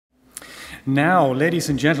Now, ladies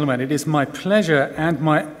and gentlemen, it is my pleasure and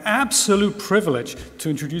my absolute privilege to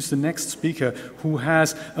introduce the next speaker who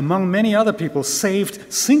has, among many other people,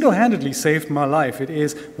 single-handedly saved my life. It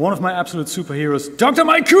is one of my absolute superheroes, Dr.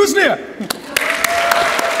 Mike Cusnir.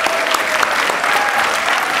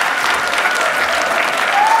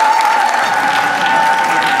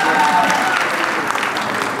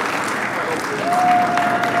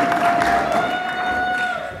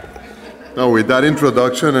 No, with that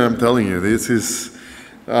introduction, I'm telling you, this is,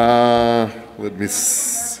 let me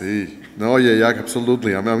see. No, yeah,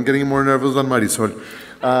 absolutely. I'm getting more nervous than Marisol.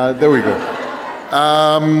 There we go.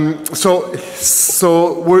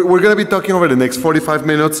 So we're going to be talking over the next 45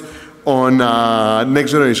 minutes on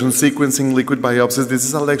next generation sequencing, liquid biopsies. This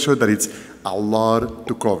is a lecture that it's a lot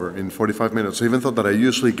to cover in 45 minutes. So even though that I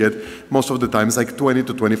usually get most of the times like 20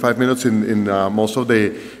 to 25 minutes in most of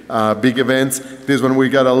the big events, this one we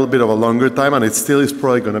got a little bit of a longer time, and it still is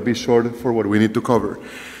probably going to be short for what we need to cover.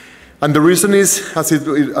 And the reason is, as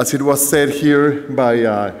it was said here by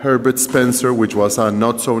Herbert Spencer, which was a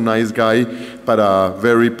not so nice guy, but a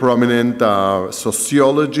very prominent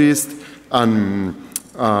sociologist and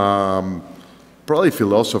probably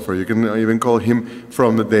philosopher, you can even call him,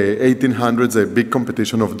 from the 1800s, a big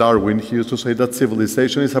competition of Darwin. He used to say that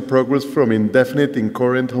civilization is a progress from indefinite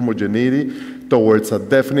incurrent homogeneity towards a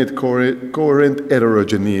definite current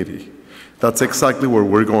heterogeneity. That's exactly where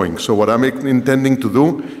we're going. So what I'm intending to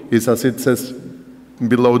do is, as it says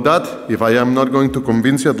below that, if I am not going to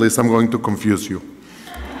convince you, at least I'm going to confuse you.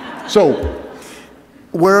 So,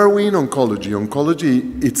 where are we in oncology?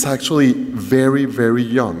 Oncology, it's actually very, very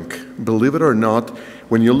young. Believe it or not,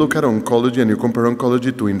 when you look at oncology and you compare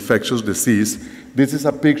oncology to infectious disease, this is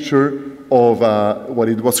a picture of what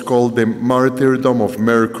it was called the martyrdom of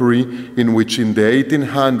Mercury, in which in the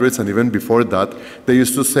 1800s and even before that, they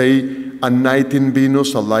used to say a night in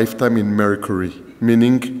Venus, a lifetime in Mercury,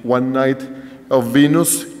 meaning one night of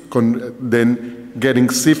Venus, then getting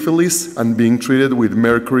syphilis and being treated with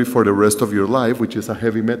mercury for the rest of your life, which is a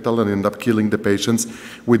heavy metal, and end up killing the patients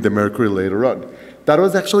with the mercury later on. That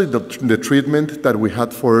was actually the treatment that we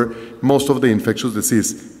had for most of the infectious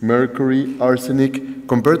disease. Mercury, arsenic.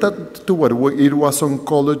 Compare that to what it was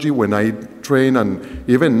oncology when I trained, and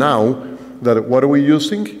even now, that what are we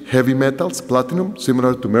using? Heavy metals, platinum,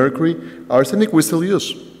 similar to mercury. Arsenic, we still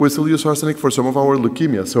use. We still use arsenic for some of our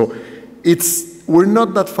leukemia. So we're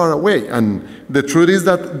not that far away, and the truth is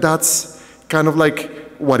that that's kind of like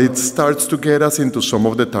what it starts to get us into some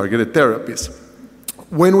of the targeted therapies.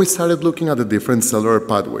 When we started looking at the different cellular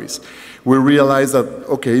pathways, we realized that,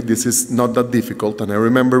 okay, this is not that difficult. And I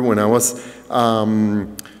remember when I was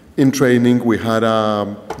in training, we had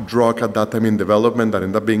a drug at that time in development that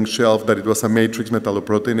ended up being shelved, that it was a matrix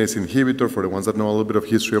metalloproteinase inhibitor, for the ones that know a little bit of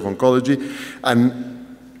history of oncology.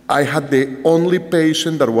 And I had the only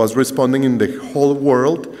patient that was responding in the whole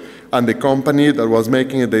world, and the company that was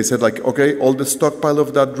making it, they said like, okay, all the stockpile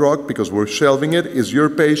of that drug, because we're shelving it, is your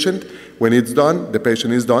patient. When it's done, the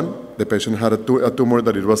patient is done. The patient had a tumor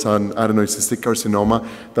that it was an adenocystic carcinoma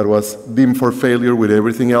that was deemed for failure with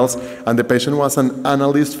everything else, and the patient was an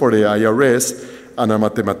analyst for the IRS and a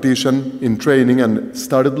mathematician in training, and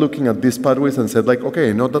started looking at these pathways and said like, okay,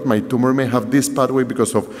 I know that my tumor may have this pathway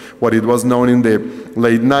because of what it was known in the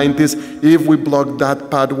late 90s. If we block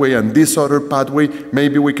that pathway and this other pathway,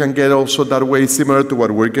 maybe we can get also that way, similar to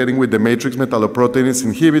what we're getting with the matrix metalloproteinase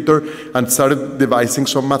inhibitor, and started devising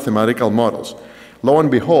some mathematical models. Lo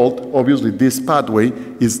and behold, obviously this pathway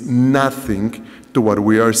is nothing to what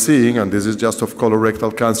we are seeing, and this is just of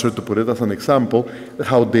colorectal cancer to put it as an example,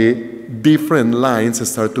 how the different lines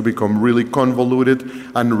start to become really convoluted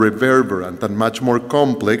and reverberant and much more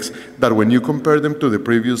complex, that when you compare them to the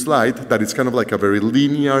previous slide, that it's kind of like a very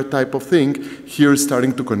linear type of thing, here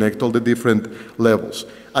starting to connect all the different levels.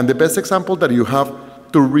 And the best example that you have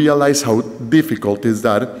to realize how difficult is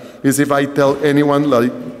that is if I tell anyone,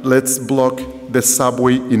 like, let's block the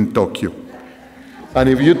subway in Tokyo. And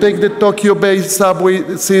if you take the Tokyo-based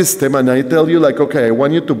subway system and I tell you like, okay, I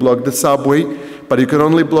want you to block the subway, but you can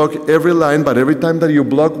only block every line, but every time that you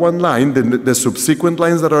block one line, then the subsequent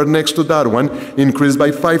lines that are next to that one increase by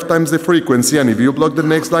 5 times the frequency, and if you block the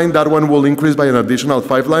next line, that one will increase by an additional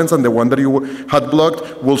 5 lines, and the one that you had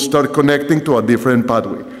blocked will start connecting to a different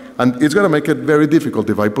pathway. And it's going to make it very difficult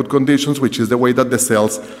if I put conditions, which is the way that the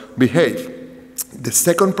cells behave. The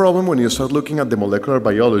second problem when you start looking at the molecular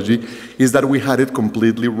biology is that we had it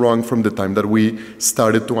completely wrong from the time that we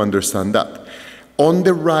started to understand that. On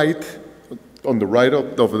the right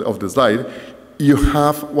of the slide, you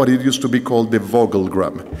have what it used to be called the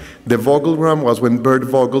Vogelgram. The Vogelgram was when Bert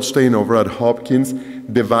Vogelstein over at Hopkins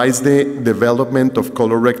devised the development of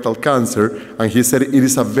colorectal cancer, and he said it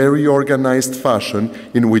is a very organized fashion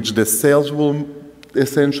in which the cells will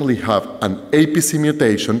essentially have an APC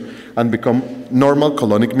mutation and become normal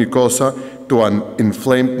colonic mucosa to an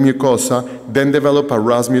inflamed mucosa, then develop a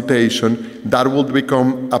RAS mutation, that will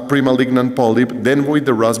become a pre-malignant polyp, then with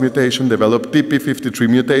the RAS mutation develop TP53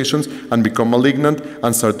 mutations and become malignant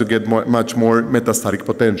and start to get much more metastatic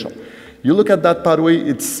potential. You look at that pathway,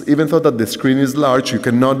 it's even though that the screen is large, you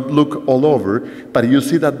cannot look all over, but you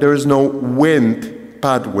see that there is no Wnt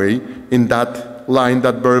pathway in that line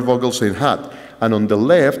that Bert Vogelstein had. And on the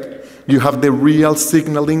left, you have the real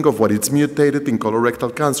signaling of what is mutated in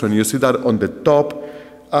colorectal cancer. And you see that on the top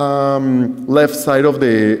left side of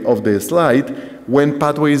the slide, when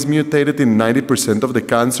pathway is mutated in 90% of the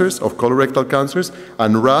cancers, of colorectal cancers,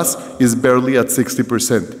 and RAS is barely at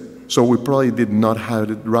 60%. So we probably did not have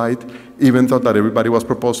it right, even though that everybody was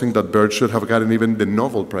proposing that Bert should have gotten even the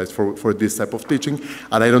Nobel Prize for this type of teaching.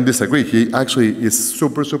 And I don't disagree. He actually is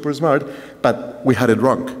super, super smart, but we had it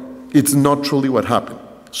wrong. It's not truly what happened.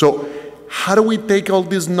 So how do we take all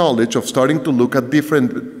this knowledge of starting to look at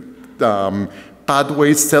different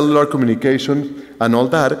pathways, cellular communication, and all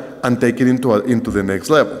that, and take it into the next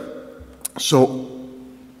level? So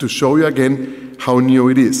to show you again how new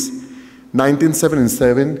it is,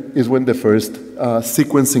 1977 is when the first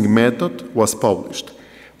sequencing method was published.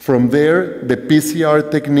 From there, the PCR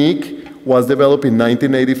technique was developed in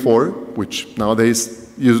 1984, which nowadays,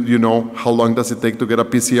 you know how long does it take to get a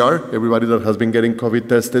PCR? Everybody that has been getting COVID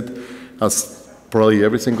tested, as probably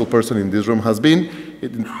every single person in this room has been,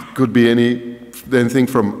 it could be anything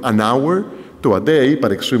from an hour to a day,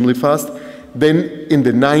 but extremely fast. Then in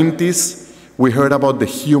the 90s, we heard about the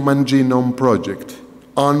Human Genome Project.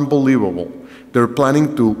 Unbelievable. They're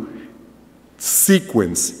planning to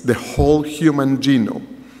sequence the whole human genome.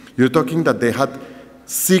 You're talking that they had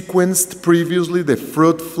sequenced previously the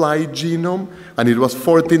fruit fly genome, and it was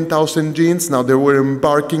 14,000 genes. Now they were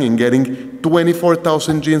embarking in getting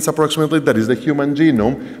 24,000 genes approximately. That is the human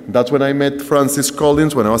genome. That's when I met Francis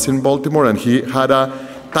Collins when I was in Baltimore, and he had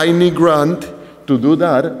a tiny grant to do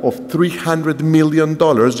that of $300 million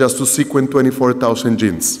just to sequence 24,000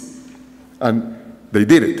 genes. And they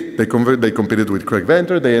did it. They competed with Craig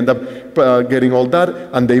Venter. They end up getting all that,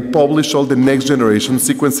 and they published all the next generation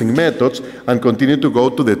sequencing methods and continue to go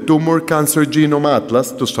to the Tumor Cancer Genome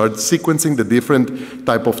Atlas to start sequencing the different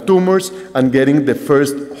type of tumors and getting the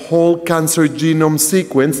first whole cancer genome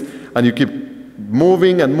sequence. And you keep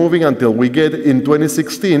moving and moving until we get in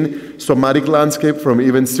 2016 somatic landscape from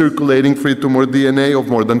even circulating free tumor DNA of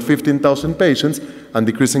more than 15,000 patients, and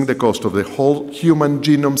decreasing the cost of the whole human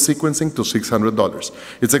genome sequencing to $600.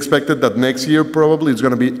 It's expected that next year probably it's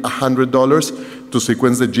going to be $100 to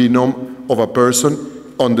sequence the genome of a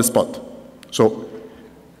person on the spot. So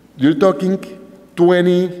you're talking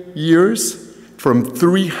 20 years from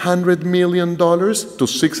 $300 million to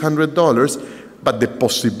 $600, but the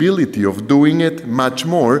possibility of doing it much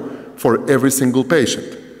more for every single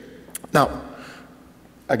patient. Now,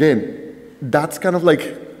 again, that's kind of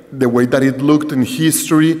like the way that it looked in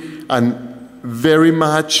history, and very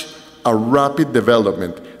much a rapid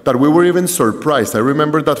development that we were even surprised. I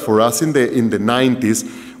remember that for us in the 90s,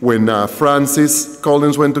 when Francis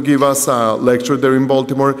Collins went to give us a lecture there in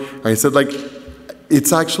Baltimore, and he said, like,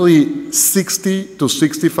 it's actually 60 to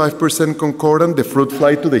 65% concordant, the fruit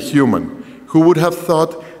fly to the human. Who would have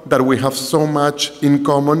thought that we have so much in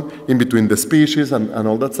common in between the species and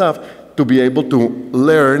all that stuff, to be able to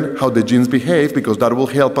learn how the genes behave, because that will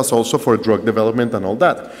help us also for drug development and all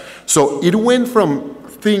that. So it went from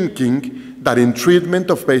thinking that in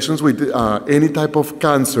treatment of patients with any type of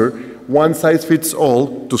cancer, one size fits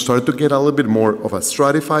all, to start to get a little bit more of a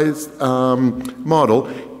stratified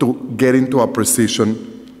model to get into a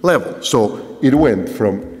precision level. So it went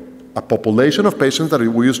from a population of patients that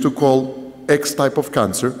we used to call X type of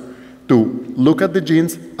cancer to look at the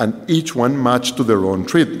genes and each one match to their own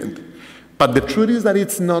treatment. But the truth is that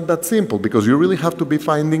it's not that simple, because you really have to be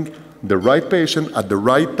finding the right patient at the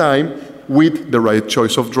right time with the right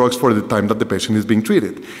choice of drugs for the time that the patient is being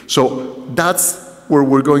treated. So that's where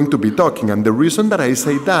we're going to be talking. And the reason that I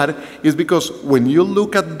say that is because when you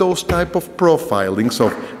look at those type of profilings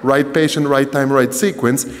of right patient, right time, right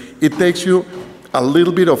sequence, it takes you a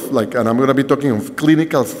little bit of like, and I'm going to be talking of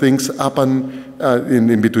clinical things up and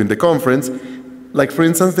in between the conference, like for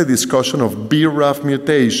instance the discussion of BRAF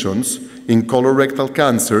mutations in colorectal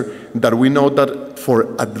cancer, that we know that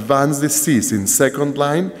for advanced disease in second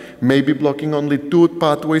line, maybe blocking only 2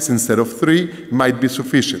 pathways instead of 3 might be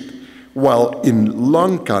sufficient. While in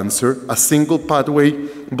lung cancer, a single pathway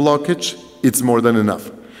blockage, it's more than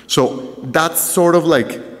enough. So that's sort of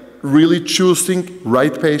like really choosing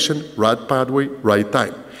right patient, right pathway, right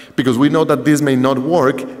time. Because we know that this may not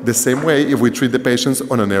work the same way if we treat the patients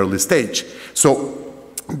on an early stage. So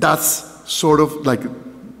that's sort of like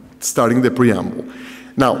starting the preamble.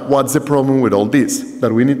 Now, what's the problem with all this?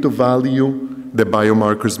 That we need to value the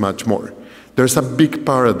biomarkers much more. There's a big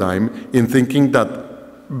paradigm in thinking that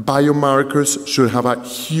biomarkers should have a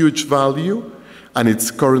huge value, and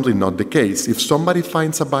it's currently not the case. If somebody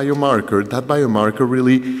finds a biomarker, that biomarker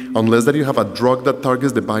really, unless that you have a drug that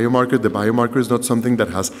targets the biomarker is not something that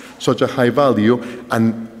has such a high value,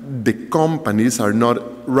 and the companies are not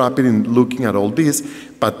rapid in looking at all this,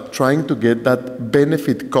 but trying to get that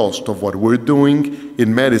benefit cost of what we're doing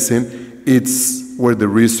in medicine, it's where the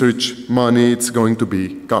research money is going to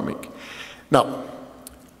be coming. Now,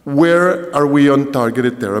 where are we on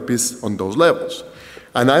targeted therapies on those levels?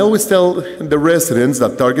 And I always tell the residents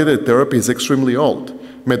that targeted therapy is extremely old.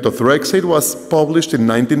 Methotrexate was published in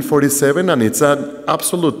 1947, and it's an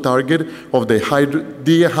absolute target of the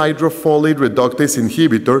dihydrofolate reductase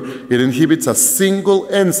inhibitor. It inhibits a single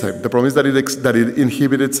enzyme. The problem is that it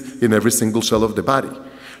inhibits in every single cell of the body.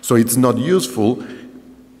 So it's not useful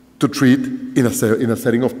to treat in a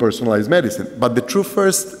setting of personalized medicine. But the true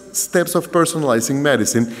first steps of personalizing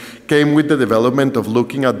medicine came with the development of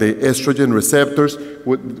looking at the estrogen receptors.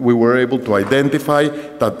 We were able to identify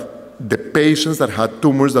that the patients that had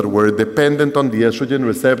tumors that were dependent on the estrogen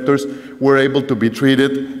receptors were able to be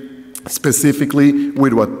treated specifically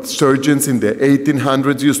with what surgeons in the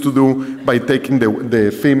 1800s used to do by taking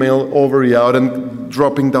the female ovary out and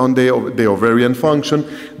dropping down the ovarian function.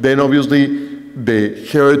 Then obviously the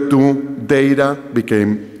HER2 data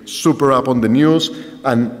became super up on the news,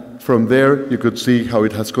 and from there you could see how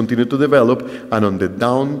it has continued to develop, and on the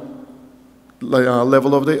down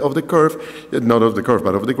level of the curve, not of the curve,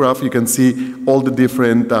 but of the graph, you can see all the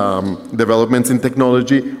different developments in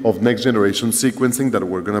technology of next generation sequencing that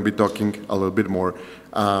we're going to be talking a little bit more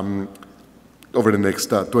over the next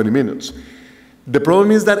 20 minutes. The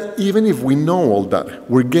problem is that even if we know all that,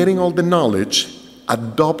 we're getting all the knowledge,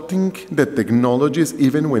 adopting the technologies,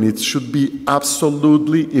 even when it should be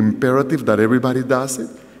absolutely imperative that everybody does it,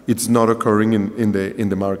 it's not occurring in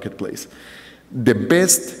the marketplace. The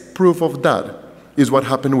best proof of that is what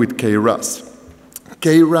happened with KRAS.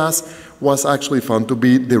 KRAS was actually found to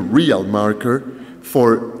be the real marker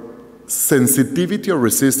for sensitivity or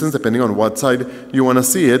resistance, depending on what side you want to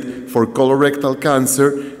see it, for colorectal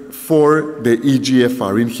cancer for the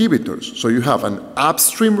EGFR inhibitors. So you have an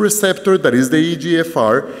upstream receptor that is the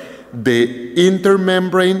EGFR, the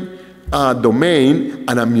intermembrane domain,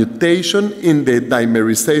 and a mutation in the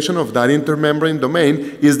dimerization of that intermembrane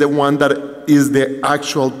domain is the one that is the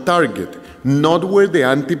actual target, not where the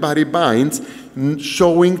antibody binds,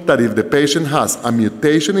 showing that if the patient has a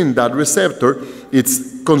mutation in that receptor,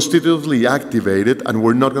 it's constitutively activated, and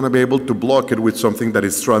we're not going to be able to block it with something that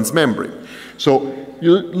is transmembrane. So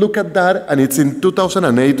you look at that, and it's in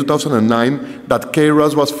 2008, 2009 that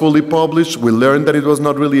KRAS was fully published. We learned that it was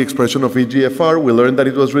not really expression of EGFR. We learned that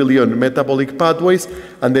it was really on metabolic pathways.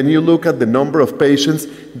 And then you look at the number of patients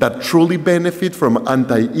that truly benefit from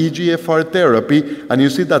anti-EGFR therapy, and you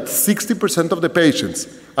see that 60% of the patients,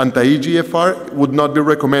 anti-EGFR would not be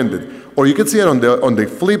recommended. Or you can see it on the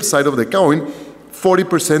flip side of the coin,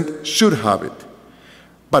 40% should have it.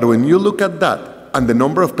 But when you look at that, and the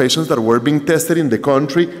number of patients that were being tested in the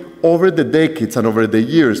country over the decades and over the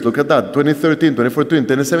years, look at that, 2013, 2014,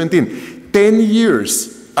 2017, 10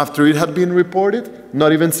 years after it had been reported,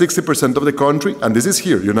 not even 60% of the country, and this is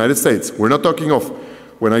here, United States. We're not talking of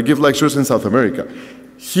when I give lectures in South America.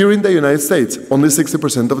 Here in the United States, only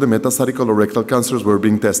 60% of the metastatic colorectal cancers were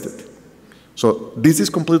being tested. So this is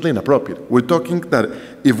completely inappropriate. We're talking that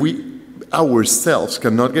if we ourselves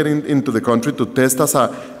cannot get into the country to test as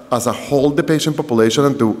a whole the patient population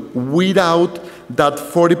and to weed out that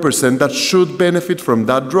 40% that should benefit from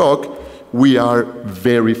that drug, we are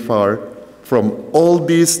very far from all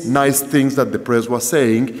these nice things that the press was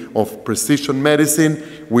saying of precision medicine.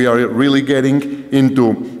 We are really getting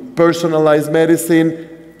into personalized medicine,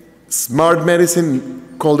 smart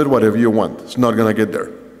medicine, call it whatever you want. It's not going to get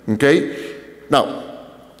there, okay? Now,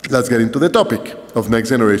 let's get into the topic of next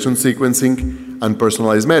generation sequencing and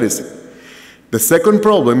personalized medicine. The second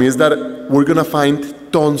problem is that we're going to find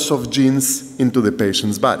tons of genes into the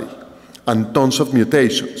patient's body and tons of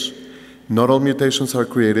mutations. Not all mutations are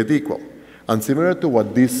created equal. And similar to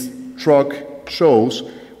what this truck shows,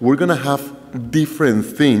 we're going to have different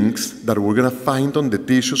things that we're going to find on the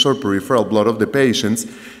tissues or peripheral blood of the patients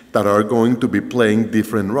that are going to be playing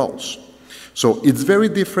different roles. So it's very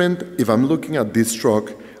different if I'm looking at this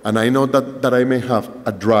drug and I know that I may have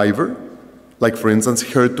a driver, like for instance,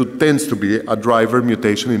 HER2 tends to be a driver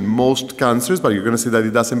mutation in most cancers, but you're going to see that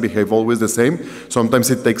it doesn't behave always the same.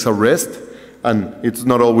 Sometimes it takes a rest, and it's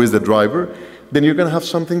not always the driver. Then you're going to have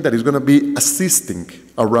something that is going to be assisting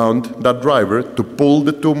around that driver to pull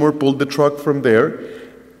the tumor, pull the drug from there.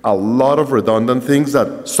 A lot of redundant things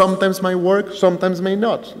that sometimes might work, sometimes may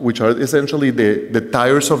not, which are essentially the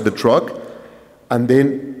tires of the truck, and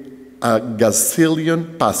then a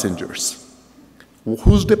gazillion passengers.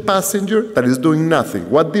 Who's the passenger that is doing nothing?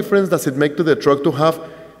 What difference does it make to the truck to have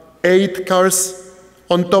 8 cars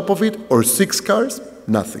on top of it or 6 cars?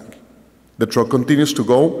 Nothing. The truck continues to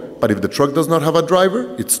go, but if the truck does not have a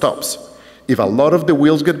driver, it stops. If a lot of the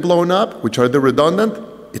wheels get blown up, which are the redundant,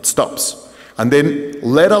 it stops. And then,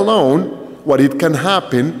 let alone what it can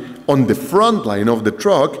happen on the front line of the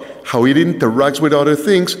truck, how it interacts with other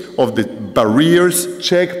things, of the barriers,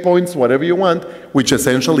 checkpoints, whatever you want, which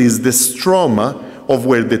essentially is the stroma of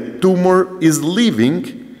where the tumor is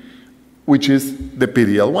living, which is the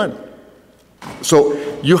PD-L1. So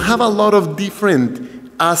you have a lot of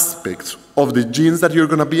different aspects of the genes that you're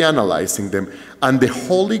going to be analyzing them. And the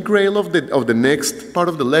holy grail of the next part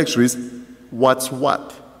of the lecture is what's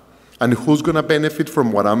what, and who's going to benefit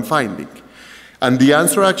from what I'm finding. And the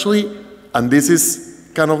answer actually, and this is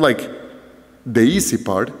kind of like the easy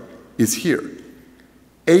part, is here.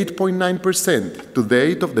 8.9% to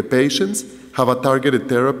date of the patients have a targeted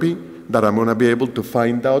therapy that I'm going to be able to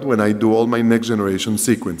find out when I do all my next generation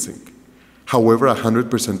sequencing. However,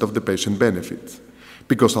 100% of the patient benefits,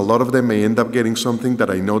 because a lot of them may end up getting something that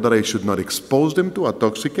I know that I should not expose them to a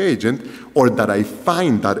toxic agent, or that I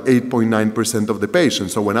find that 8.9% of the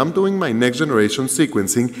patients. So when I'm doing my next generation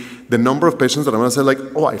sequencing, the number of patients that I'm going to say like,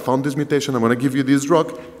 oh, I found this mutation, I'm going to give you this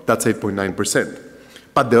drug, that's 8.9%.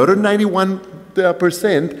 But the other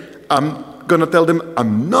 91%, I'm going to tell them,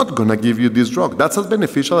 I'm not going to give you this drug. That's as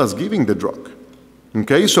beneficial as giving the drug.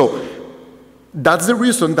 Okay, so that's the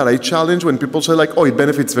reason that I challenge when people say like, oh, it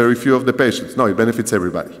benefits very few of the patients. No, it benefits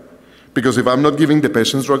everybody. Because if I'm not giving the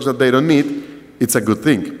patients drugs that they don't need, it's a good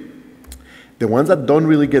thing. The ones that don't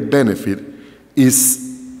really get benefit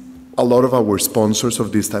is a lot of our sponsors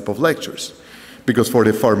of this type of lectures. Because for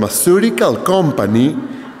the pharmaceutical company,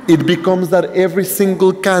 it becomes that every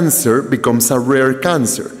single cancer becomes a rare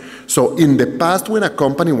cancer. So in the past, when a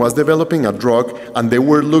company was developing a drug and they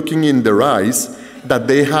were looking in their eyes that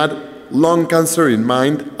they had lung cancer in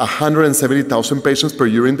mind, 170,000 patients per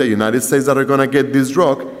year in the United States that are going to get this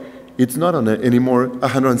drug, it's not anymore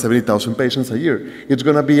 170,000 patients a year. It's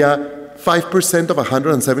going to be a 5% of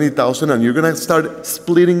 170,000, and you're going to start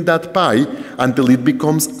splitting that pie until it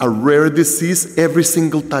becomes a rare disease, every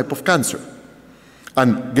single type of cancer.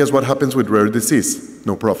 And guess what happens with rare disease?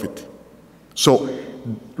 No profit. So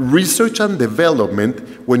research and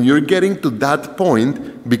development, when you're getting to that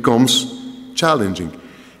point, becomes challenging.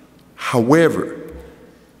 However,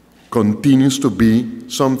 continues to be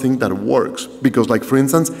something that works. Because like, for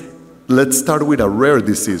instance, let's start with a rare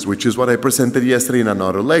disease, which is what I presented yesterday in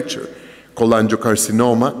another lecture.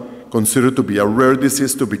 Cholangiocarcinoma, considered to be a rare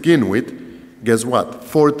disease to begin with. Guess what?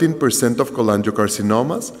 14% of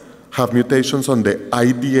cholangiocarcinomas have mutations on the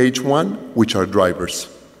IDH1, which are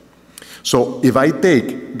drivers. So if I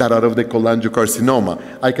take that out of the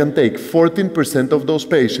cholangiocarcinoma, I can take 14% of those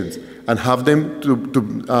patients and have them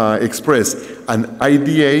to express an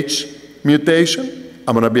IDH mutation.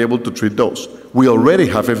 I'm going to be able to treat those. We already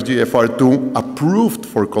have FGFR2 approved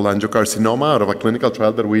for cholangiocarcinoma out of a clinical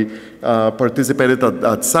trial that we participated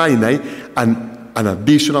at Sinai, and an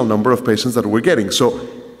additional number of patients that we're getting. So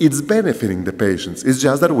it's benefiting the patients. It's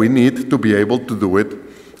just that we need to be able to do it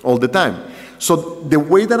all the time. So the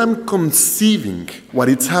way that I'm conceiving what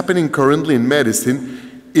is happening currently in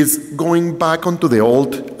medicine is going back onto the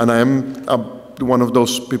old, and I am one of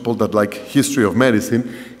those people that like history of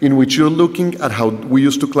medicine, in which you're looking at how we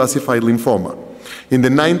used to classify lymphoma. In the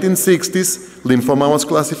 1960s, lymphoma was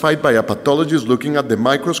classified by a pathologist looking at the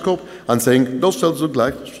microscope and saying, those cells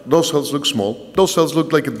look small, those cells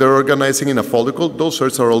look like they're organizing in a follicle, those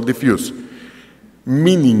cells are all diffuse.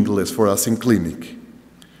 Meaningless for us in clinic.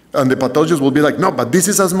 And the pathologist will be like, no, but this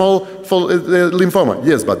is a small lymphoma.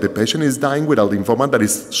 Yes, but the patient is dying with a lymphoma that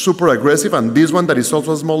is super aggressive, and this one that is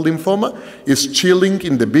also a small lymphoma is chilling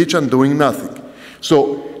in the beach and doing nothing.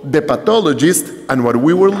 So the pathologist and what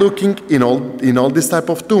we were looking in all this type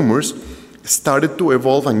of tumors started to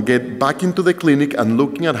evolve and get back into the clinic and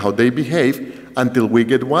looking at how they behave until we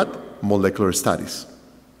get what? Molecular studies.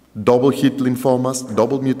 double hit lymphomas,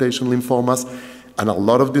 double mutation lymphomas, and a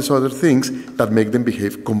lot of these other things that make them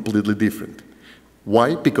behave completely different.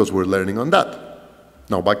 Why? Because we're learning on that.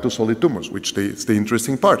 Now back to solid tumors, which is the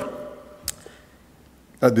interesting part.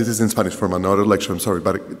 This is in Spanish from another lecture, I'm sorry,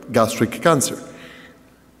 but gastric cancer.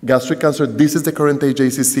 Gastric cancer, this is the current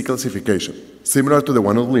AJCC classification, similar to the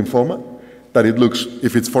one of lymphoma, that it looks,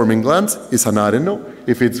 if it's forming glands, it's an adeno.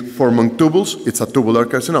 If it's forming tubules, it's a tubular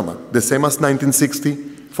carcinoma. The same as 1960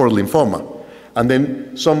 for lymphoma. And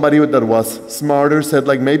then somebody that was smarter said,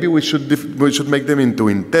 like, maybe we should make them into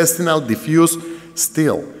intestinal, diffuse,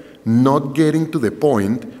 still not getting to the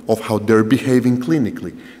point of how they're behaving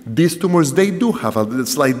clinically. These tumors, they do have a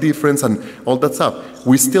slight difference and all that stuff.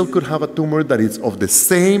 We still could have a tumor that is of the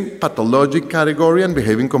same pathologic category and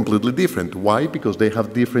behaving completely different. Why? Because they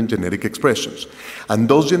have different genetic expressions. And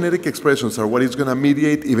those genetic expressions are what is going to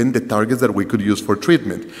mediate even the targets that we could use for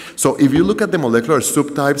treatment. So if you look at the molecular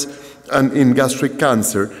subtypes, and in gastric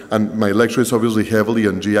cancer, and my lecture is obviously heavily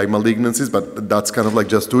on GI malignancies, but that's kind of like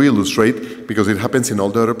just to illustrate, because it happens in all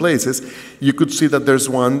the other places, you could see that there's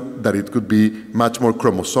one that it could be much more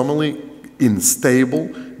chromosomally unstable.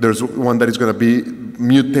 There's one that is going to be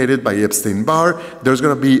mutated by Epstein-Barr. There's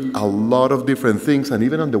going to be a lot of different things, and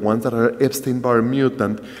even on the ones that are Epstein-Barr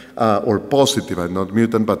mutant or positive, and not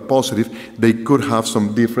mutant but positive, they could have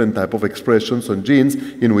some different type of expressions on genes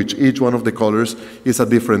in which each one of the colors is a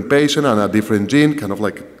different patient and a different gene, kind of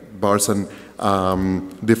like bars and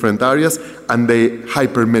different areas, and the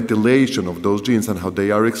hypermethylation of those genes and how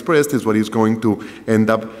they are expressed is what is going to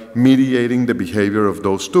end up mediating the behavior of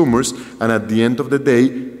those tumors. And at the end of the day,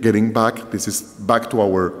 getting back, this is back to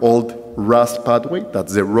our old RAS pathway,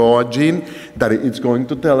 that's the ROA gene, that it's going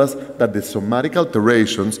to tell us that the somatic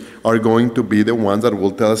alterations are going to be the ones that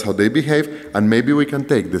will tell us how they behave, and maybe we can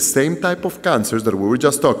take the same type of cancers that we were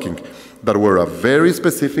just talking, that were a very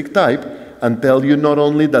specific type, and tell you not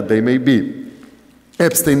only that they may be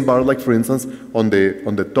Epstein-Barr, like for instance, on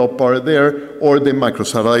the top part there, or the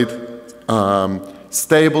microsatellite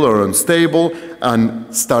stable or unstable,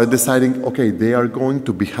 and start deciding, okay, they are going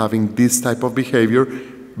to be having this type of behavior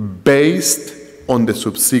based on the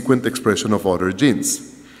subsequent expression of other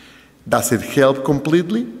genes. Does it help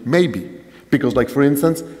completely? Maybe. Because like for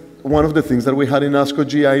instance, one of the things that we had in ASCO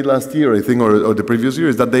GI last year, I think, or the previous year,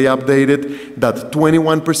 is that they updated that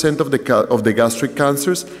 21% of the gastric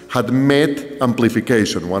cancers had MET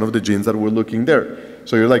amplification, one of the genes that we're looking there.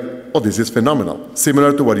 So you're like, oh, this is phenomenal.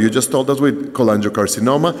 Similar to what you just told us with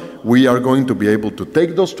cholangiocarcinoma, we are going to be able to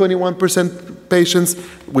take those 21% patients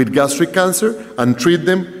with gastric cancer and treat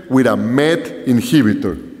them with a MET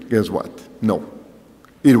inhibitor. Guess what? No.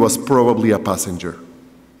 It was probably a passenger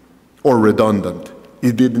or redundant.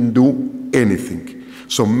 It didn't do anything.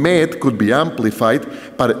 So MET could be amplified,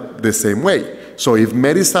 but the same way. So if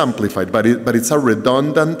MET is amplified, but it's a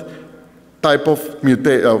redundant type of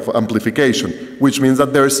amplification, which means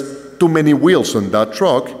that there's too many wheels on that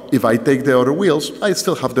truck. If I take the other wheels, I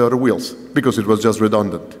still have the other wheels because it was just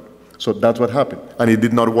redundant. So that's what happened. And it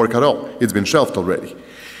did not work at all. It's been shelved already.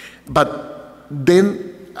 But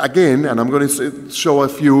then again, and I'm going to show a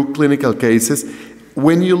few clinical cases,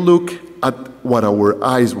 when you look at what our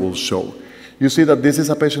eyes will show, you see that this is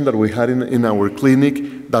a patient that we had in our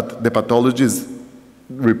clinic that the pathologist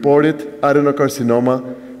reported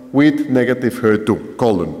adenocarcinoma with negative HER2,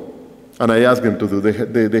 colon. And I asked him to do the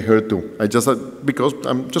HER2. Because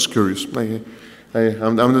I'm just curious.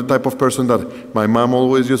 I'm the type of person that my mom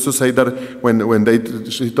always used to say that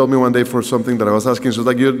she told me one day for something that I was asking, she was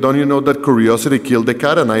like, don't you know that curiosity killed the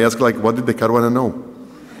cat? And I asked, like, what did the cat want to know?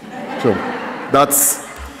 So that's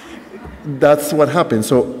what happened.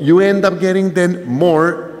 So you end up getting then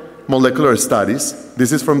more molecular studies.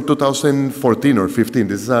 This is from 2014 or 15.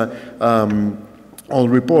 This is a old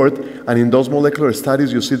report. And in those molecular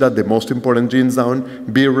studies, you see that the most important genes down,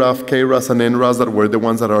 BRAF, KRAS, and NRAS, that were the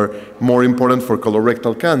ones that are more important for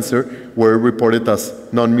colorectal cancer, were reported as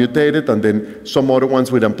non-mutated, and then some other ones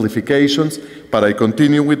with amplifications. But I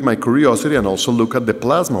continue with my curiosity and also look at the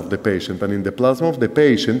plasma of the patient. And in the plasma of the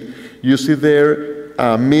patient, you see there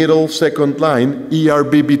middle second line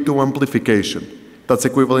ERBB2 amplification. That's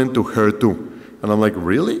equivalent to HER2. And I'm like,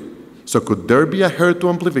 really? So could there be a HER2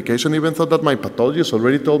 amplification, even though that my pathologist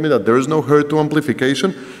already told me that there is no HER2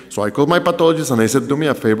 amplification? So I called my pathologist and I said, do me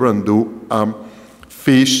a favor and do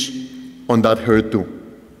FISH on that HER2.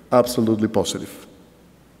 Absolutely positive.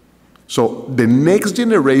 So the next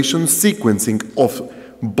generation sequencing of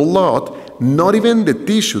blood, not even the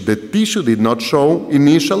tissue did not show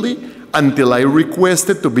initially until I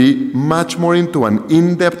requested to be much more into an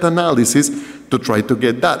in-depth analysis to try to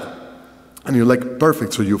get that. And you're like,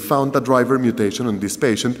 perfect, so you found a driver mutation on this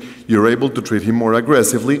patient, you're able to treat him more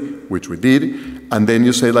aggressively, which we did, and then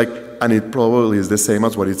you say like, and it probably is the same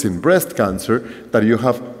as what it's in breast cancer, that you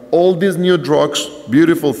have all these new drugs,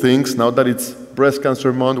 beautiful things. Now that it's breast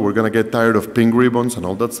cancer month, we're gonna get tired of pink ribbons and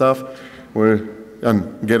all that stuff,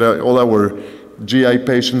 and get all our GI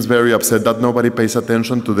patients very upset that nobody pays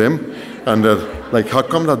attention to them, and like, how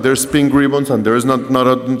come that there's pink ribbons and there's not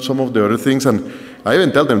some of the other things? And I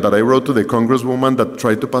even tell them that I wrote to the congresswoman that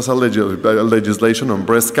tried to pass a legislation on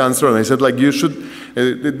breast cancer, and I said, like, you should,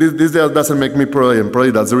 this doesn't make me pro, and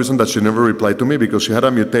probably that's the reason that she never replied to me, because she had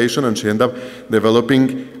a mutation and she ended up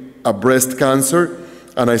developing a breast cancer.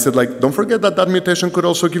 And I said, like, don't forget that that mutation could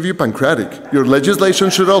also give you pancreatic. Your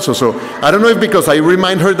legislation should also. So I don't know if because I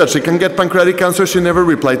remind her that she can get pancreatic cancer, she never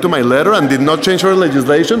replied to my letter and did not change her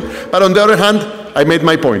legislation. But on the other hand, I made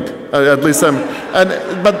my point. At least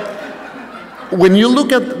but when you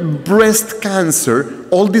look at breast cancer,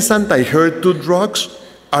 all these anti-HER2 drugs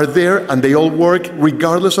are there and they all work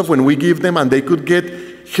regardless of when we give them, and they could get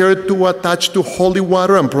HER2 attached to holy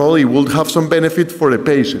water and probably will have some benefit for the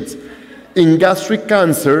patients. In gastric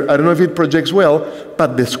cancer, I don't know if it projects well,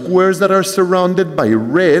 but the squares that are surrounded by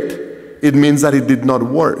red, it means that it did not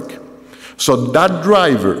work. So that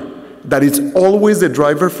driver, that is always the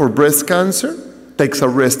driver for breast cancer, takes a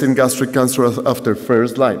rest in gastric cancer after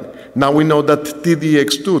first line. Now we know that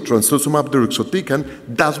TDX2, trastuzumab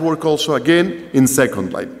deruxtecan, does work also again in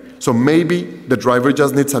second line. So maybe the driver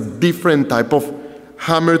just needs a different type of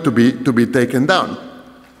hammer to be taken down.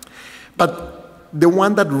 But the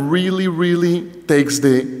one that really takes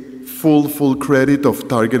the full credit of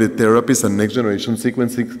targeted therapies and next generation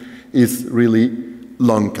sequencing is really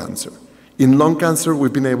lung cancer. In lung cancer,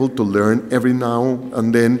 we've been able to learn every now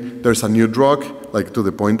and then there's a new drug, like to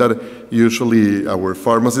the point that usually our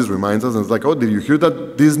pharmacist reminds us, and it's like, oh, did you hear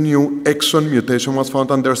that this new exon mutation was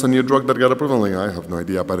found and there's a new drug that got approved? I'm like, I have no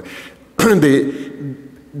idea, but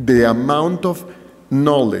the amount of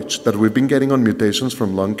knowledge that we've been getting on mutations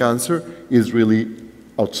from lung cancer is really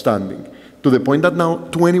outstanding, to the point that now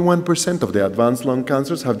 21% of the advanced lung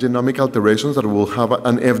cancers have genomic alterations that will have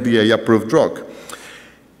an FDA-approved drug.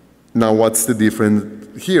 Now, what's the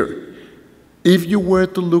difference here? If you were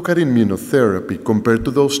to look at immunotherapy compared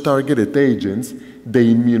to those targeted agents, the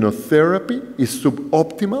immunotherapy is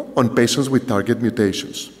suboptimal on patients with target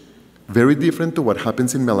mutations. Very different to what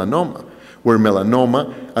happens in melanoma, where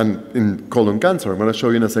melanoma and in colon cancer, I'm going to show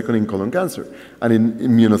you in a second in colon cancer, and in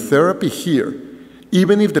immunotherapy here,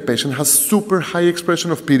 even if the patient has super high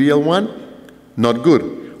expression of PD-L1, not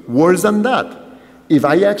good. Worse than that, if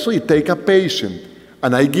I actually take a patient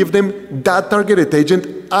and I give them that targeted agent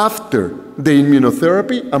after the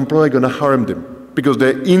immunotherapy, I'm probably going to harm them, because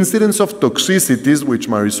the incidence of toxicities, which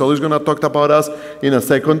Marisol is going to talk about us in a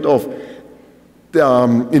second, of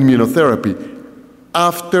immunotherapy,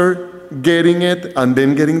 after getting it and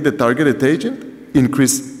then getting the targeted agent,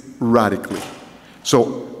 increase radically.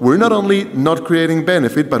 So we're not only not creating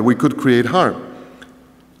benefit, but we could create harm.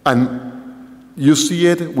 And you see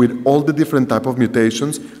it with all the different type of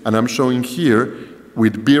mutations, and I'm showing here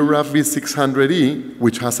with BRAF V600E,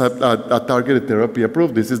 which has a targeted therapy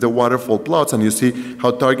approved. This is the waterfall plots, and you see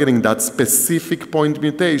how targeting that specific point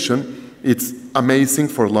mutation, it's amazing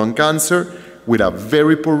for lung cancer, with a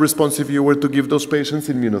very poor response if you were to give those patients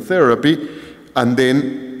immunotherapy. And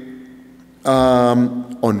then,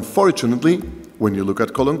 unfortunately, when you look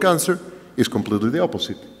at colon cancer, it's completely the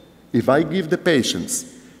opposite. If I give the patients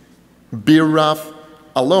BRAF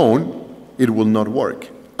alone, it will not work.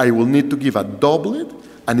 I will need to give a doublet,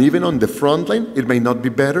 and even on the front line, it may not be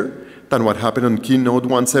better than what happened on Keynote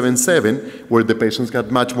 177, where the patients got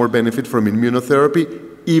much more benefit from immunotherapy,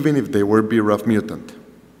 even if they were BRAF mutant.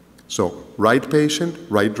 So, right patient,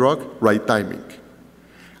 right drug, right timing.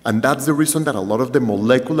 And that's the reason that a lot of the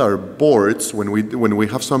molecular boards, when we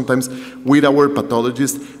have sometimes with our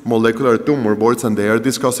pathologists molecular tumor boards, and they are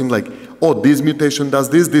discussing like, oh, this mutation does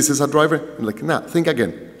this, this is a driver. I'm like, nah, think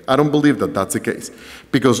again. I don't believe that that's the case,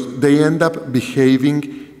 because they end up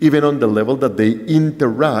behaving even on the level that they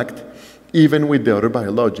interact even with the other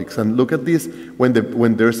biologics. And look at this, when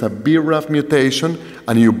there's a BRAF mutation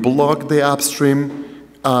and you block the upstream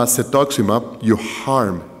cetuximab, you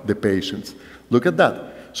harm the patients. Look at that.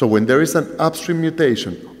 So when there is an upstream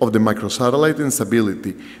mutation of the microsatellite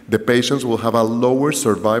instability, the patients will have a lower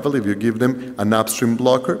survival if you give them an upstream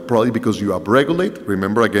blocker, probably because you upregulate.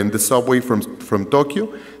 Remember again the subway from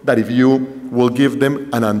Tokyo, that if you will give them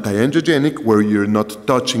an anti-angiogenic where you're not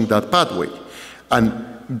touching that pathway.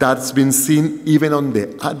 And that's been seen even on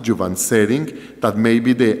the adjuvant setting, that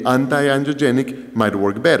maybe the anti-angiogenic might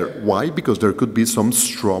work better. Why? Because there could be some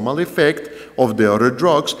stromal effect of the other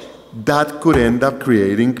drugs that could end up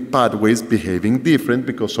creating pathways behaving different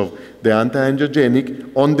because of the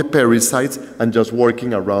anti-angiogenic on the pericytes and just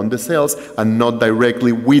working around the cells and not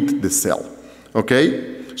directly with the cell.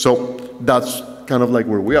 Okay? So that's kind of like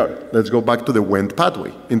where we are. Let's go back to the Wnt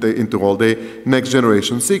pathway into all the next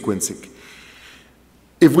generation sequencing.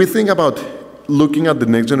 If we think about looking at the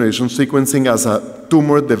next generation sequencing as a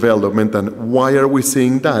tumor development and why are we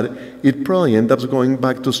seeing that, it probably ends up going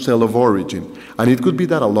back to cell of origin. And it could be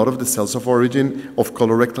that a lot of the cells of origin of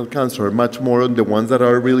colorectal cancer are much more on the ones that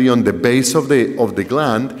are really on the base of the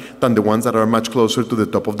gland than the ones that are much closer to the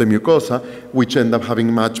top of the mucosa, which end up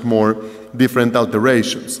having much more different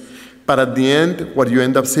alterations. But at the end, what you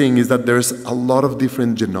end up seeing is that there's a lot of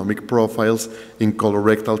different genomic profiles in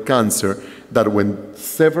colorectal cancer that when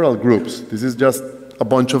several groups, this is just a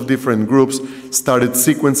bunch of different groups, started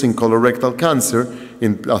sequencing colorectal cancer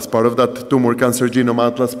as part of that Tumor Cancer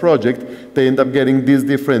Genome Atlas project, they end up getting these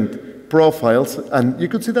different profiles, and you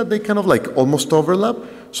could see that they kind of like almost overlap.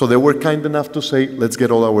 So they were kind enough to say, let's get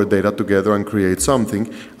all our data together and create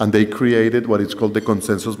something, and they created what is called the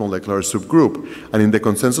consensus molecular subgroup. And in the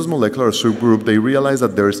consensus molecular subgroup, they realized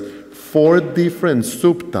that there's 4 different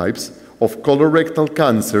subtypes of colorectal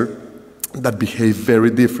cancer that behave very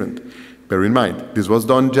different. Bear in mind, this was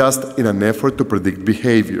done just in an effort to predict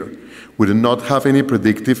behavior. We do not have any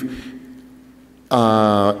predictive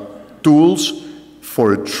tools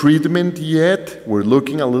for treatment yet. We're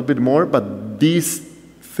looking a little bit more, but this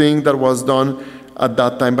thing that was done at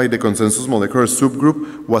that time by the consensus molecular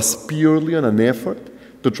subgroup was purely on an effort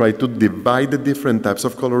to try to divide the different types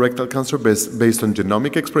of colorectal cancer based on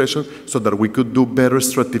genomic expression so that we could do better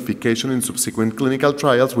stratification in subsequent clinical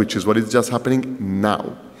trials, which is what is just happening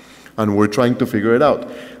now. And we're trying to figure it out.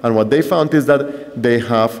 And what they found is that they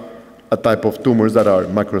have a type of tumors that are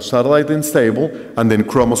macrosatellite unstable and then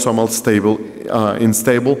chromosomal stable,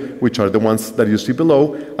 unstable, which are the ones that you see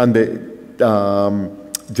below, and the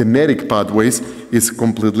genetic pathways is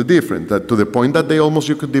completely different, to the point that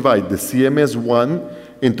you could divide the CMS1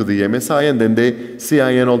 into the MSI and then the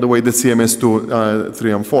CIN all the way to the CMS2,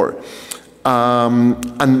 3, and 4.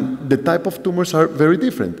 And the type of tumors are very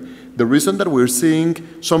different. The reason that we're seeing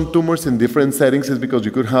some tumors in different settings is because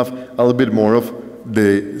you could have a little bit more of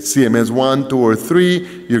the CMS1, 2, or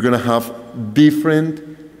 3. You're going to have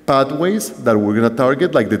different pathways that we're going to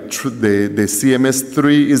target, like the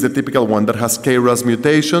CMS3 is the typical one that has KRAS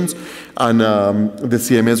mutations, and the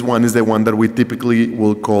CMS1 is the one that we typically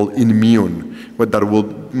will call immune, but that will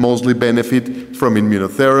mostly benefit from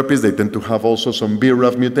immunotherapies. They tend to have also some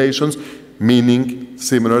BRAF mutations, meaning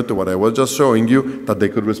similar to what I was just showing you, that they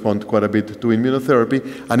could respond quite a bit to immunotherapy.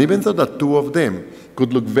 And even though that 2 of them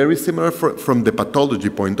could look very similar from the pathology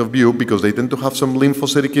point of view, because they tend to have some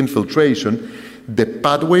lymphocytic infiltration, the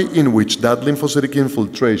pathway in which that lymphocytic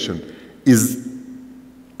infiltration is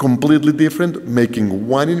completely different, making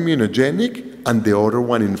one immunogenic and the other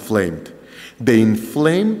one inflamed. The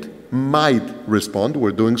inflamed might respond,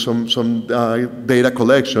 we're doing some data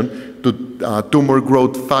collection, to tumor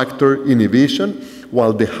growth factor inhibition,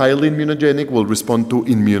 while the highly immunogenic will respond to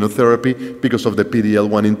immunotherapy because of the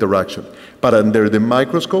PD-L1 interaction. But under the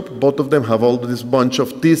microscope, both of them have all this bunch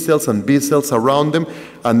of T cells and B cells around them,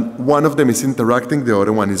 and one of them is interacting, the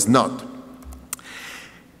other one is not.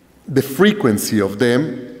 The frequency of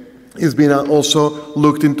them is being also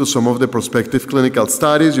looked into some of the prospective clinical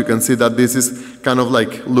studies. You can see that this is kind of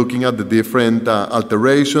like looking at the different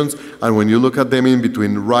alterations, and when you look at them in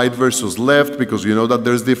between right versus left, because you know that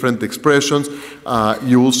there's different expressions,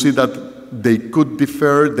 you will see that they could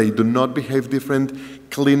differ. They do not behave different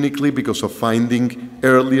clinically because of finding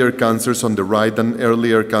earlier cancers on the right than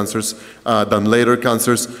earlier cancers than later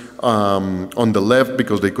cancers on the left,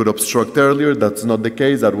 because they could obstruct earlier. That's not the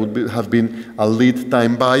case. That would have been a lead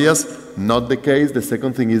time bias. Not the case. The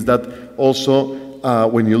second thing is that also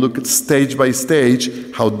when you look at stage by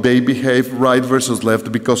stage, how they behave right versus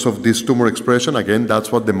left because of this tumor expression, again,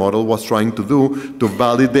 that's what the model was trying to do, to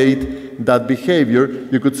validate that behavior.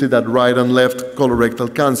 You could see that right and left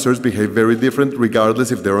colorectal cancers behave very different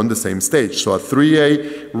regardless if they're on the same stage. So a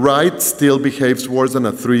 3A right still behaves worse than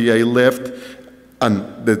a 3A left, and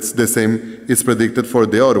that's the same is predicted for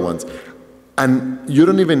the other ones. And you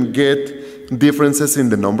don't even get differences in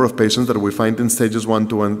the number of patients that we find in stages 1,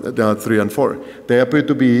 2, and 3, and 4. They appear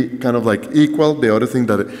to be kind of like equal. The other thing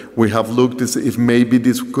that we have looked is if maybe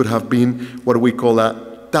this could have been what we call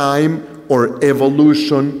a time or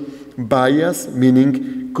evolution bias,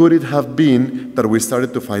 meaning could it have been that we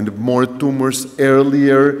started to find more tumors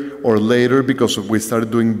earlier or later because we started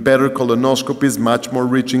doing better colonoscopies, much more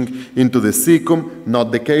reaching into the cecum?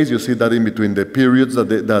 Not the case. You see that in between the periods that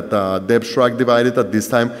Deb Schrack divided at this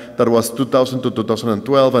time, that was 2000 to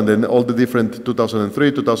 2012, and then all the different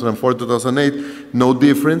 2003, 2004, 2008, no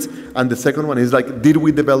difference. And the second one is like, did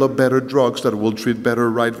we develop better drugs that will treat better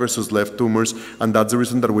right versus left tumors? And that's the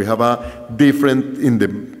reason that we have a different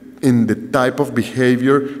in the type of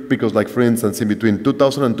behavior, because like for instance, in between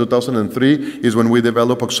 2000 and 2003 is when we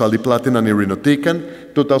developed oxaliplatin and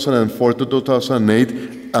irinotecan, 2004 to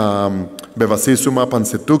 2008, bevacizumab and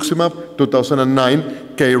cetuximab,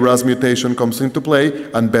 2009, KRAS mutation comes into play,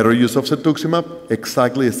 and better use of cetuximab,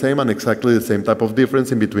 exactly the same, and exactly the same type of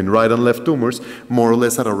difference in between right and left tumors, more or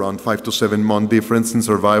less at around 5 to 7 month difference in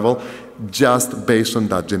survival, just based on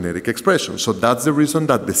that genetic expression. So that's the reason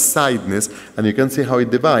that the sideness, and you can see how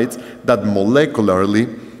it divides, that molecularly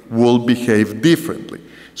will behave differently.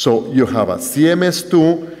 So you have a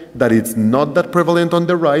CMS2 that it's not that prevalent on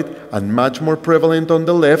the right and much more prevalent on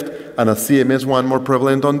the left, and a CMS1 more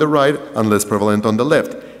prevalent on the right and less prevalent on the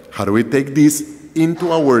left. How do we take this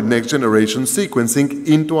into our next generation sequencing,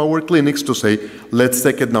 into our clinics to say, let's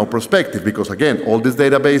take it now prospective? Because again, all these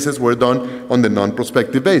databases were done on the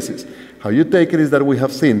non-prospective basis. How you take it is that we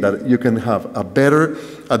have seen that you can have a better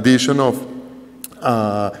addition of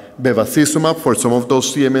bevacizumab for some of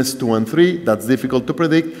those CMS2 and 3, that's difficult to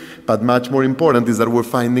predict, but much more important is that we're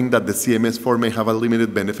finding that the CMS4 may have a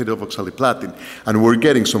limited benefit of oxaliplatin. And we're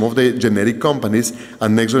getting some of the genetic companies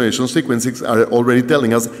and next generation sequencing are already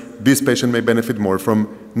telling us this patient may benefit more from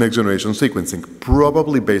next generation sequencing,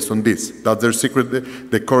 probably based on this. That's their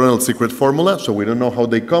secret, the coronal secret formula, so we don't know how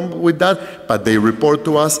they come with that, but they report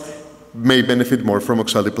to us may benefit more from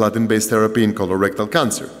oxaliplatin-based therapy in colorectal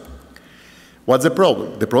cancer. What's the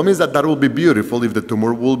problem? The problem is that that will be beautiful if the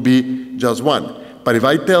tumor will be just one. But if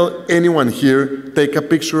I tell anyone here, take a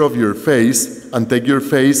picture of your face and take your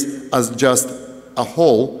face as just a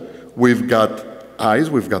whole, we've got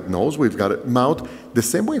eyes, we've got nose, we've got a mouth. The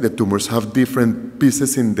same way the tumors have different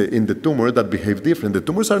pieces in the tumor that behave different. The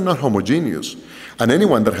tumors are not homogeneous. And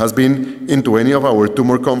anyone that has been into any of our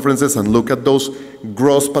tumor conferences and look at those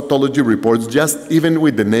gross pathology reports, just even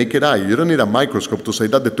with the naked eye, you don't need a microscope to say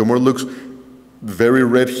that the tumor looks very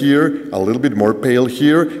red here, a little bit more pale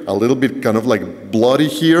here, a little bit kind of like bloody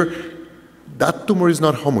here. That tumor is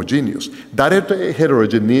not homogeneous. That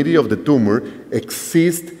heterogeneity of the tumor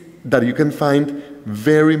exists, that you can find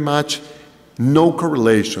very much no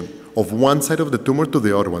correlation of one side of the tumor to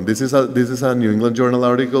the other one. This is a New England Journal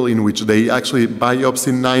article in which they actually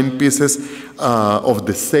biopsy 9 pieces of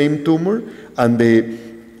the same tumor, and the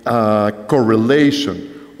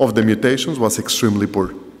correlation of the mutations was extremely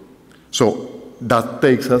poor. So that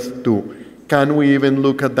takes us to, can we even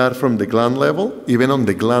look at that from the gland level? Even on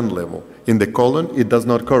the gland level. In the colon, it does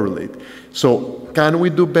not correlate. So can we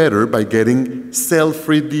do better by getting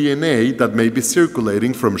cell-free DNA that may be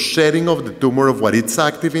circulating from shedding of the tumor of what is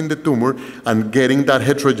active in the tumor and getting that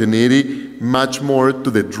heterogeneity much more to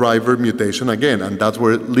the driver mutation again? And that's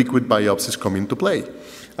where liquid biopsies come into play.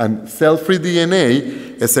 And cell-free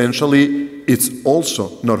DNA, essentially, it's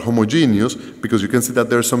also not homogeneous, because you can see that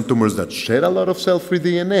there are some tumors that shed a lot of cell-free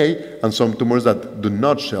DNA and some tumors that do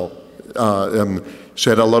not shed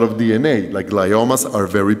a lot of DNA, like gliomas are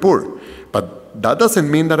very poor. But that doesn't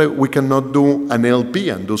mean that we cannot do an LP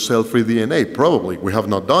and do cell-free DNA. Probably. We have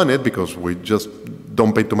not done it because we just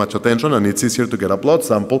don't pay too much attention and it's easier to get a blood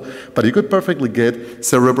sample. But you could perfectly get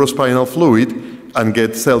cerebrospinal fluid and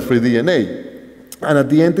get cell-free DNA. And at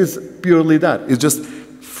the end, it's purely that. It's just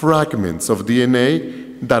fragments of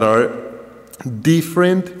DNA that are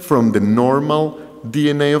different from the normal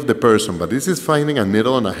DNA of the person. But this is finding a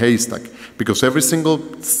needle on a haystack, because every single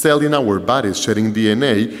cell in our body is shedding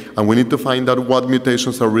DNA, and we need to find out what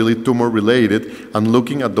mutations are really tumor-related, and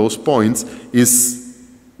looking at those points is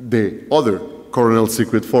the other coronal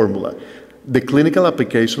secret formula. The clinical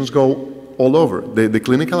applications go all over. The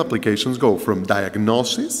clinical applications go from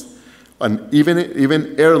diagnosis, and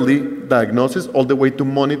even early diagnosis, all the way to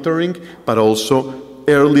monitoring, but also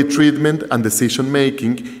early treatment and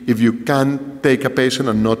decision-making if you can take a patient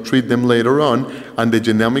and not treat them later on. And the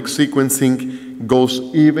genomic sequencing goes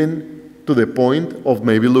even to the point of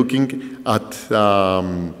maybe looking at,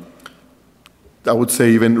 I would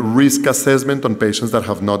say, even risk assessment on patients that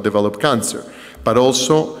have not developed cancer, but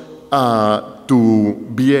also to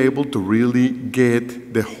be able to really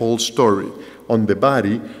get the whole story on the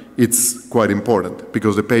body. It's quite important,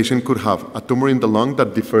 because the patient could have a tumor in the lung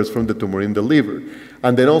that differs from the tumor in the liver.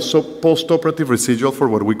 And then also post-operative residual for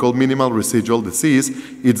what we call minimal residual disease.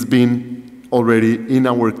 It's been already in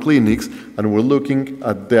our clinics, and we're looking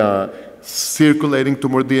at the circulating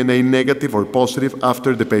tumor DNA negative or positive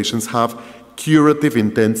after the patients have curative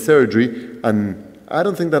intent surgery. And I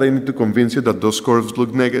don't think that I need to convince you that those curves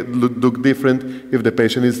look different if the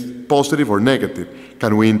patient is positive or negative.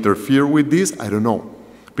 Can we interfere with this? I don't know.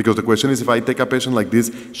 Because the question is, if I take a patient like this,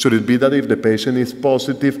 should it be that if the patient is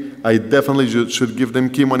positive, I definitely should give them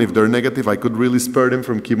chemo, and if they're negative, I could really spare them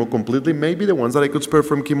from chemo completely? Maybe the ones that I could spare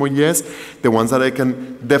from chemo, yes. The ones that I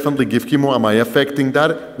can definitely give chemo, am I affecting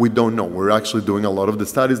that? We don't know. We're actually doing a lot of the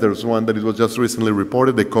studies. There's one that it was just recently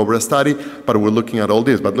reported, the COBRA study, but we're looking at all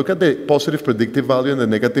this. But look at the positive predictive value and the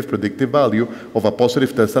negative predictive value of a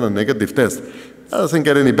positive test and a negative test. That doesn't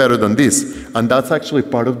get any better than this. And that's actually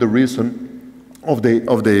part of the reason of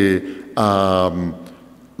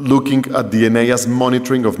looking at DNA as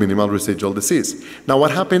monitoring of minimal residual disease. Now, what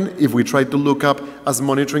happens if we try to look up as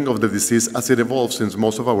monitoring of the disease as it evolves, since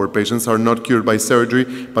most of our patients are not cured by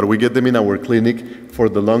surgery, but we get them in our clinic for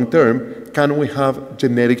the long term? Can we have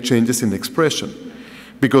genetic changes in expression?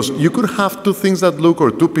 Because you could have two things that look, or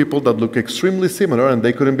two people that look extremely similar, and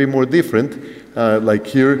they couldn't be more different, like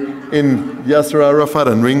here in Yasser Arafat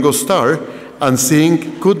and Ringo Starr, and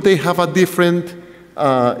seeing, could they have a different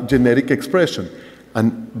genetic expression?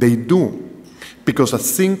 And they do, because a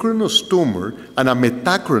synchronous tumor and a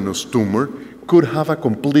metachronous tumor could have a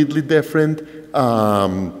completely different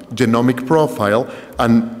genomic profile.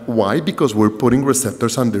 And why? Because we're putting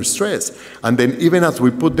receptors under stress. And then even as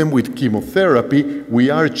we put them with chemotherapy,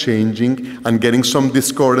 we are changing and getting some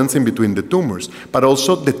discordance in between the tumors. But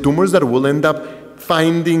also the tumors that will end up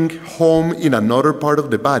finding home in another part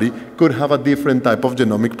of the body could have a different type of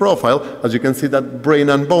genomic profile. As you can see, that brain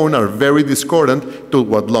and bone are very discordant to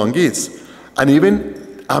what lung is. And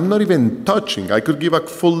even, I'm not even touching, I could give a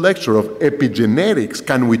full lecture of epigenetics.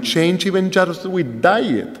 Can we change even just with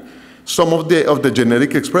diet some of the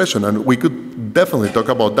genetic expression? And we could definitely talk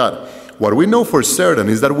about that. What we know for certain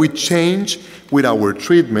is that we change with our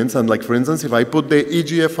treatments, and like for instance, if I put the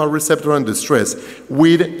EGFR receptor under stress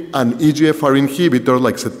with an EGFR inhibitor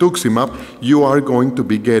like cetuximab, you are going to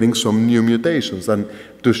be getting some new mutations. And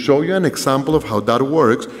to show you an example of how that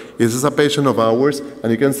works, this is a patient of ours,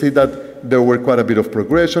 and you can see that there were quite a bit of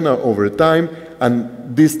progression over time,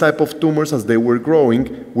 and these type of tumors, as they were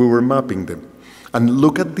growing, we were mapping them. And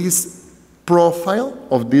look at this profile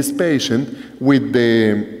of this patient with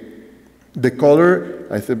the color,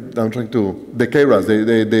 the KRAS,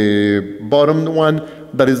 the bottom one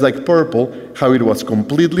that is like purple, how it was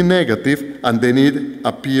completely negative, and then it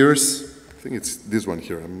appears, I think it's this one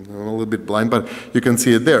here, I'm a little bit blind, but you can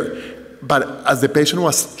see it there. But as the patient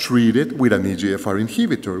was treated with an EGFR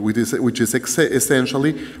inhibitor, which is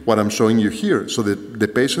essentially what I'm showing you here. So the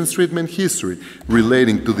patient's treatment history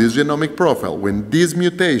relating to this genomic profile, when this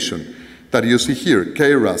mutation that you see here,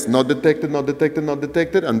 KRAS, not detected, not detected, not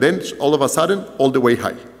detected, and then all of a sudden, all the way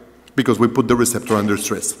high, because we put the receptor under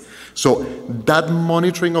stress. So that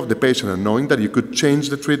monitoring of the patient and knowing that you could change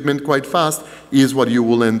the treatment quite fast is what you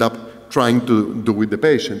will end up trying to do with the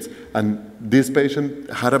patients. And this patient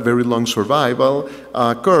had a very long survival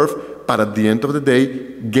curve, but at the end of the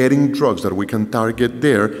day, getting drugs that we can target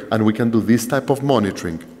there and we can do this type of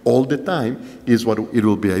monitoring all the time is what it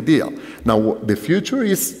will be ideal. Now, the future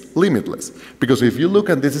is limitless, because if you look,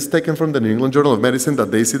 and this is taken from the New England Journal of Medicine, that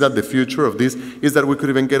they see that the future of this is that we could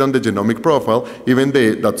even get on the genomic profile, even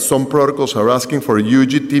that some protocols are asking for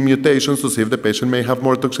UGT mutations to see if the patient may have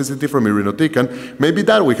more toxicity from irinotecan. Maybe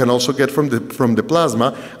that we can also get from the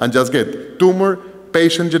plasma and just get tumor,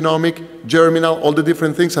 patient genomic, germinal, all the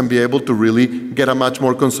different things, and be able to really get a much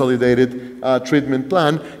more consolidated treatment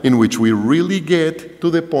plan in which we really get to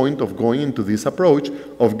the point of going into this approach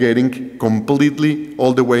of getting completely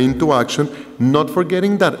all the way into action, not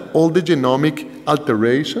forgetting that all the genomic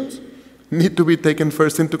alterations need to be taken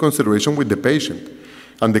first into consideration with the patient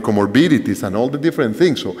and the comorbidities and all the different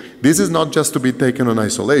things. So this is not just to be taken on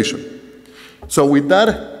isolation. So with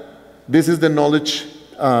that, this is the knowledge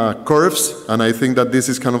curves, and I think that this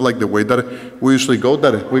is kind of like the way that we usually go,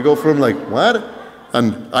 that we go from like, what?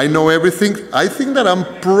 And I know everything. I think that I'm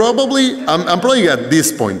probably at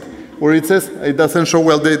this point where it says, it doesn't show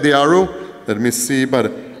well the arrow, let me see, but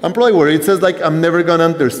I'm probably where it says like, I'm never gonna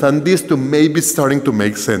understand this, to maybe starting to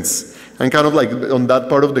make sense, and kind of like on that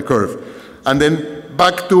part of the curve. And then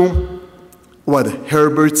back to what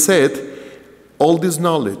Herbert said, all this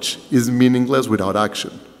knowledge is meaningless without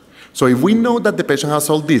action. So if we know that the patient has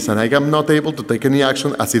all this and I am not able to take any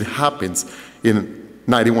action, as it happens in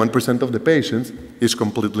 91% of the patients, it's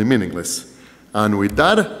completely meaningless. And with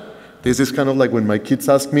that, this is kind of like when my kids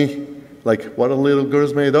ask me, like, what are little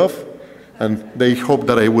girls made of? and they hope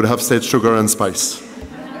that I would have said sugar and spice.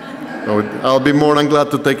 So I'll be more than glad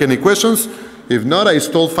to take any questions. If not, I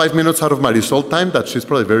stole 5 minutes out of Marisol time that she's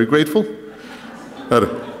probably very grateful. But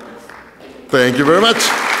thank you very much.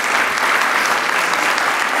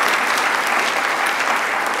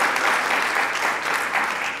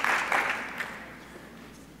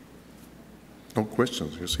 No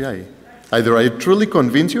questions. You see, either I truly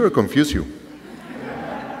convince you or confuse you.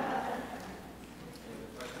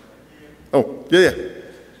 Oh, yeah. Just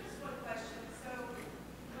one question. So,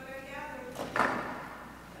 what I gather,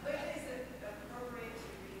 when is it appropriate to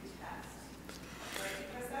retest? Right?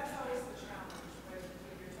 Because that's always the challenge when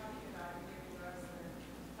you're talking about giving drugs and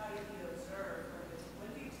how you need to observe. When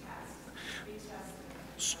do you test?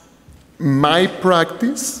 Retest. My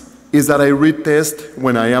practice is that I retest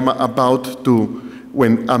when I am about to,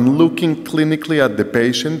 when I'm looking clinically at the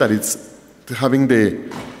patient, that it's having the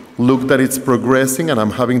look that it's progressing and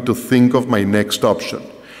I'm having to think of my next option.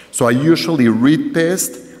 So I usually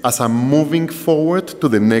retest as I'm moving forward to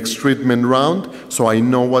the next treatment round so I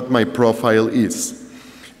know what my profile is.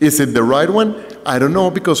 Is it the right one? I don't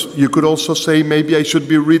know, because you could also say maybe I should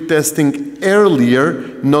be retesting earlier,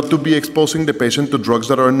 not to be exposing the patient to drugs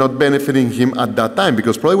that are not benefiting him at that time,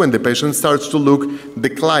 because probably when the patient starts to look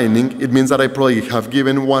declining, it means that I probably have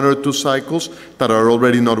given 1 or 2 cycles that are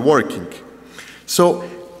already not working. So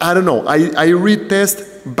I don't know, I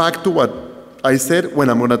retest back to what I said when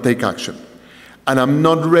I'm going to take action. And I'm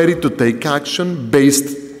not ready to take action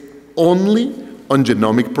based only on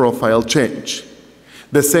genomic profile change.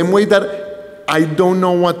 The same way that I don't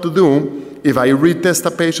know what to do if I retest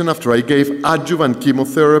a patient after I gave adjuvant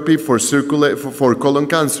chemotherapy for colon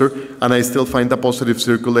cancer and I still find a positive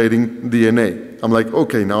circulating DNA. I'm like,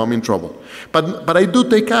 okay, now I'm in trouble. But I do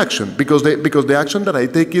take action, because the action that I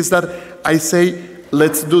take is that I say,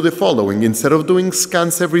 let's do the following. Instead of doing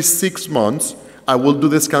scans every 6 months, I will do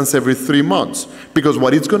the scans every 3 months. Because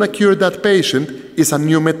what is going to cure that patient is a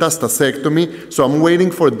new metastasectomy. So I'm waiting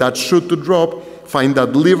for that shoe to drop, find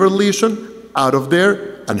that liver lesion out of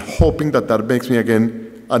there, and hoping that that makes me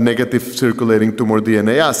again a negative circulating tumor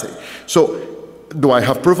DNA assay. So do I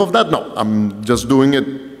have proof of that? No, I'm just doing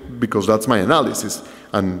it because that's my analysis.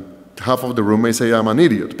 And half of the room may say I'm an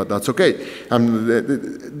idiot, but that's okay.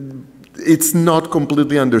 It's not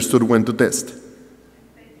completely understood when to test.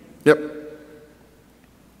 Yep.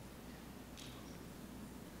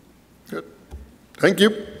 Good. Thank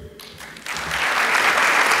you.